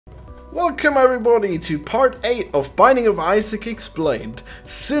Welcome everybody to part 8 of Binding of Isaac Explained,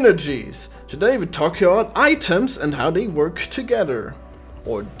 Synergies. Today we're talking about items and how they work together.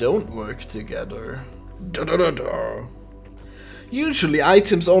 Or don't work together. Usually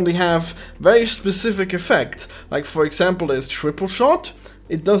items only have very specific effect. Like for example there's triple shot.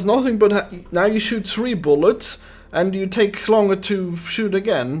 It does nothing but now you shoot 3 bullets and you take longer to shoot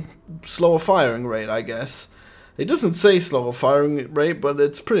again. Slower firing rate, I guess. It doesn't say slower firing rate, but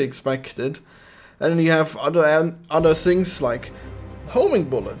it's pretty expected. And then you have other things like homing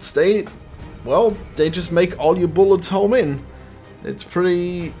bullets. They just make all your bullets home in. It's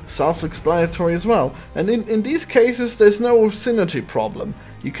pretty self-explanatory as well. And in these cases, there's no synergy problem.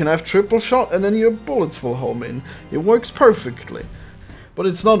 You can have triple shot and then your bullets will home in. It works perfectly. But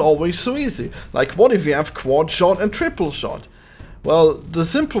it's not always so easy. Like what if you have quad shot and triple shot? Well, the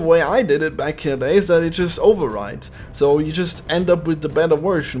simple way I did it back in the day is that it just overrides. So you just end up with the better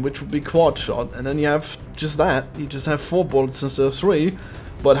version, which would be quad shot, and then you have just that. You just have 4 bullets instead of 3.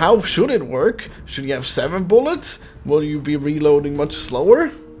 But how should it work? Should you have 7 bullets? Will you be reloading much slower?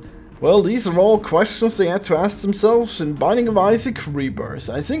 Well, these are all questions they had to ask themselves in Binding of Isaac Rebirth.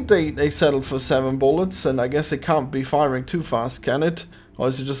 I think they settled for 7 bullets, and I guess it can't be firing too fast, can it? Or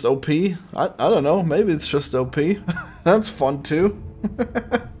is it just OP? I don't know, maybe it's just OP. That's fun too.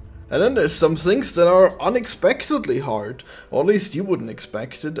 And then there's some things that are unexpectedly hard. Or at least you wouldn't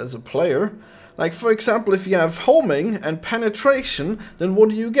expect it as a player. Like for example, if you have homing and penetration, then what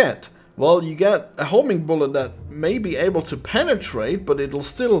do you get? Well, you get a homing bullet that may be able to penetrate, but it'll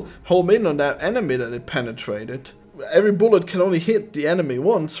still home in on that enemy that it penetrated. Every bullet can only hit the enemy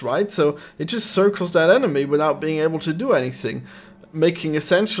once, right? So it just circles that enemy without being able to do anything, making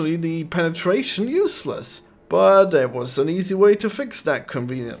essentially the penetration useless. But there was an easy way to fix that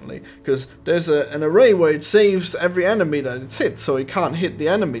conveniently, because there's an array where it saves every enemy that it's hit, so it can't hit the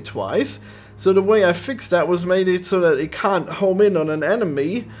enemy twice. So the way I fixed that was made it so that it can't home in on an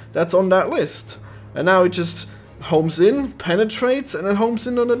enemy that's on that list. And now it just homes in, penetrates, and then homes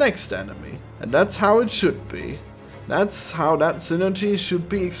in on the next enemy. And that's how it should be. That's how that synergy should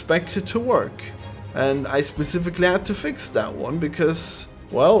be expected to work. And I specifically had to fix that one because,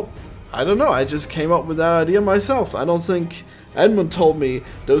 well, I don't know, I just came up with that idea myself. I don't think Edmund told me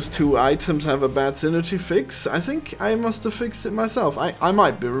those 2 items have a bad synergy fix. I think I must have fixed it myself. I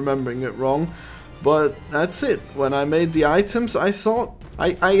might be remembering it wrong, but that's it. When I made the items, I thought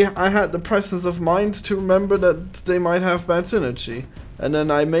I had the presence of mind to remember that they might have bad synergy. And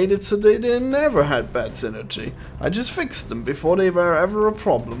then I made it so they never had bad synergy. I just fixed them before they were ever a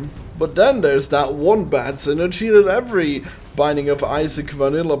problem. But then there's that one bad synergy that every Binding of Isaac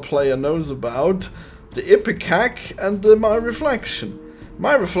vanilla player knows about. The Ipecac and the My Reflection.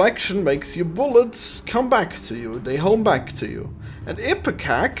 My Reflection makes your bullets come back to you. They home back to you. And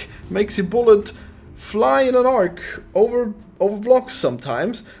Ipecac makes your bullet fly in an arc over blocks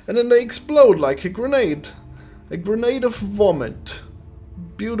sometimes. And then they explode like a grenade. A grenade of vomit.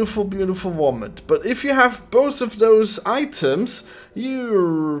 Beautiful, beautiful vomit. But if you have both of those items,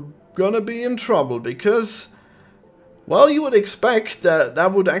 you're gonna be in trouble because, well, you would expect that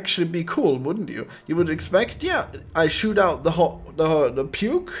that would actually be cool, wouldn't you? You would expect, yeah, I shoot out the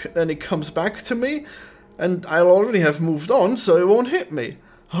puke, and it comes back to me, and I'll already have moved on, so it won't hit me.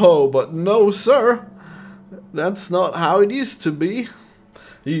 Oh, but no, sir. That's not how it used to be.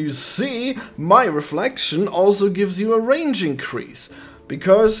 You see, My Reflection also gives you a range increase.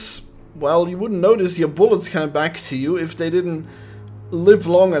 Because, well, you wouldn't notice your bullets come back to you if they didn't live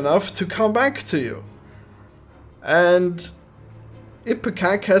long enough to come back to you. And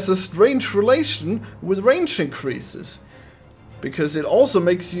Ipecac has a strange relation with range increases, because it also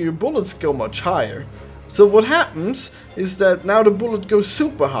makes your bullets go much higher. So what happens is that now the bullet goes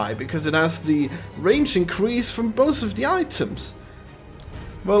super high because it has the range increase from both of the items.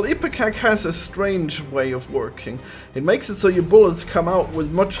 Well, Ipecac has a strange way of working. It makes it so your bullets come out with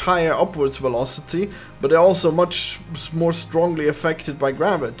much higher upwards velocity, but they're also much more strongly affected by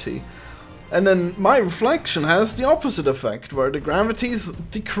gravity. And then My Reflection has the opposite effect, where the gravity is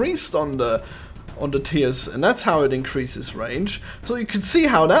decreased on the tiers, and that's how it increases range. So you can see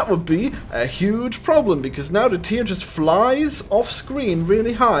how that would be a huge problem, because now the tier just flies off screen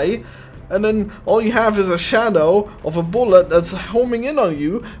really high, and then all you have is a shadow of a bullet that's homing in on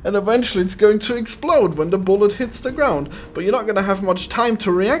you, and eventually it's going to explode when the bullet hits the ground. But you're not going to have much time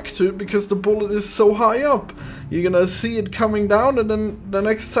to react to it because the bullet is so high up. You're going to see it coming down, and then the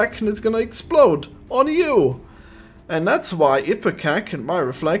next second it's going to explode on you. And that's why Ipecac and My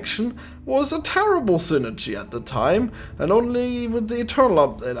Reflection was a terrible synergy at the time, and only with the Eternal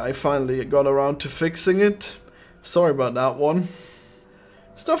update I finally got around to fixing it. Sorry about that one.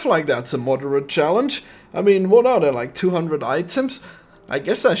 Stuff like that's a moderate challenge. I mean, what are there, like 200 items? I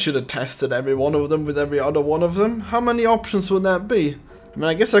guess I should have tested every one of them with every other one of them. How many options would that be? I mean,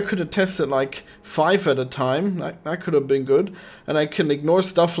 I guess I could have tested like 5 at a time. That could have been good. And I can ignore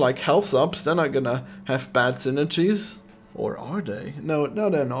stuff like health ups. They're not gonna have bad synergies. Or are they? No,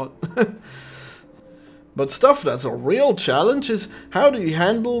 they're not. But stuff that's a real challenge is how do you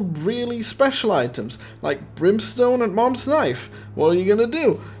handle really special items like brimstone and mom's knife? What are you gonna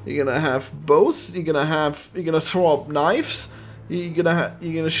do? You're gonna have both. You're gonna throw up knives. You're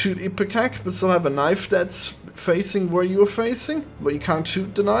gonna shoot Ipecac but still have a knife that's facing where you're facing, but you can't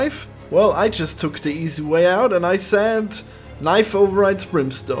shoot the knife. Well, I just took the easy way out and I said knife overrides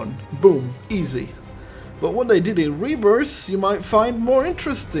brimstone. Boom, easy. But what they did in reverse you might find more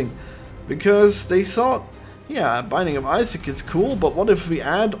interesting. Because they thought, yeah, Binding of Isaac is cool, but what if we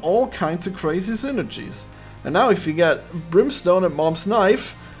add all kinds of crazy synergies? And now if you get brimstone and mom's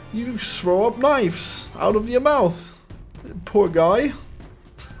knife, you throw up knives out of your mouth. Poor guy.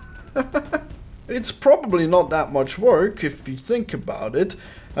 It's probably not that much work if you think about it.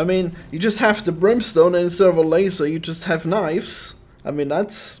 I mean, you just have the brimstone and instead of a laser you just have knives. I mean,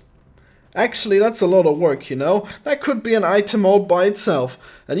 that's a lot of work, you know? That could be an item all by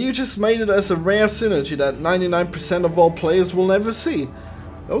itself. And you just made it as a rare synergy that 99% of all players will never see.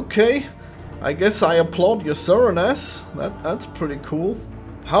 Okay, I guess I applaud your thoroughness. That's pretty cool.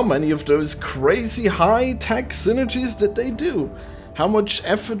 How many of those crazy high-tech synergies did they do? How much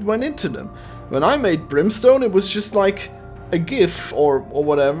effort went into them? When I made Brimstone, it was just like a GIF or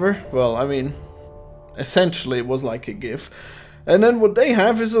whatever. Well, I mean, essentially it was like a GIF. And then what they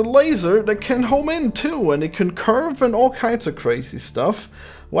have is a laser that can home in too, and it can curve and all kinds of crazy stuff.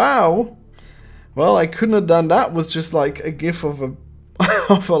 Wow. Well, I couldn't have done that with just like a GIF of a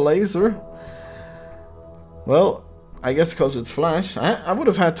of a laser. Well, I guess because it's Flash. I would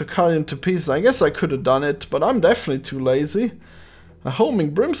have had to cut it into pieces. I guess I could have done it, but I'm definitely too lazy. A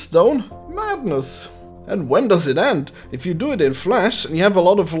homing brimstone? Madness. And when does it end? If you do it in Flash and you have a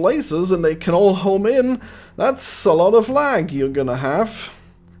lot of lasers and they can all home in, that's a lot of lag you're gonna have.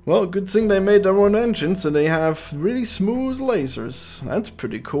 Well, good thing they made their own engines and they have really smooth lasers. That's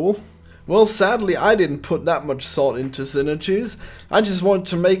pretty cool. Well, sadly, I didn't put that much thought into Synergies. I just wanted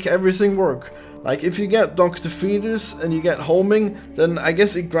to make everything work. Like, if you get Dr. Feeders and you get homing, then I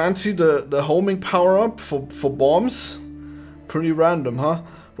guess it grants you the homing power-up for bombs. Pretty random, huh?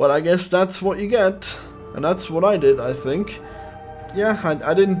 But I guess that's what you get. And that's what I did, I think. Yeah,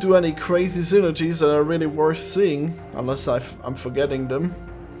 I didn't do any crazy synergies that are really worth seeing. Unless I'm forgetting them.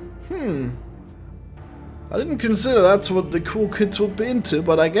 I didn't consider that's what the cool kids would be into,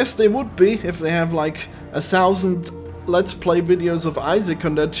 but I guess they would be if they have like 1,000 Let's Play videos of Isaac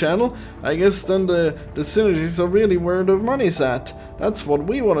on their channel. I guess then the synergies are really where the money's at. That's what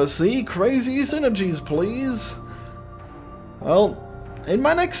we want to see. Crazy synergies, please. Well, in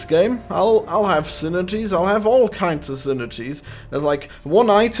my next game, I'll have synergies. I'll have all kinds of synergies. There's like one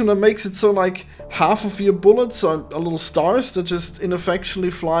item that makes it so like half of your bullets are little stars that just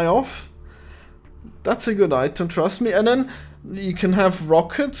ineffectually fly off. That's a good item, trust me. And then you can have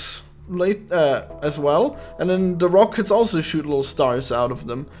rockets as well. And then the rockets also shoot little stars out of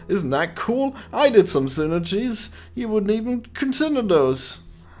them. Isn't that cool? I did some synergies. You wouldn't even consider those.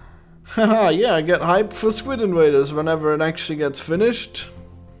 Haha, yeah, I get hyped for Squid Invaders whenever it actually gets finished.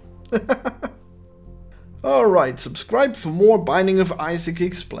 Alright, subscribe for more Binding of Isaac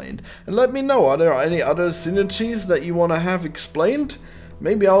Explained. And let me know, are there any other synergies that you want to have explained?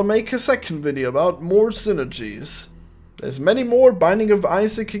 Maybe I'll make a second video about more synergies. There's many more Binding of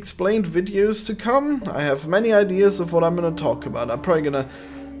Isaac Explained videos to come. I have many ideas of what I'm going to talk about. I'm probably going to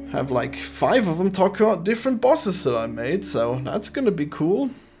have like 5 of them talk about different bosses that I made, so that's going to be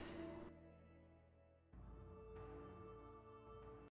cool.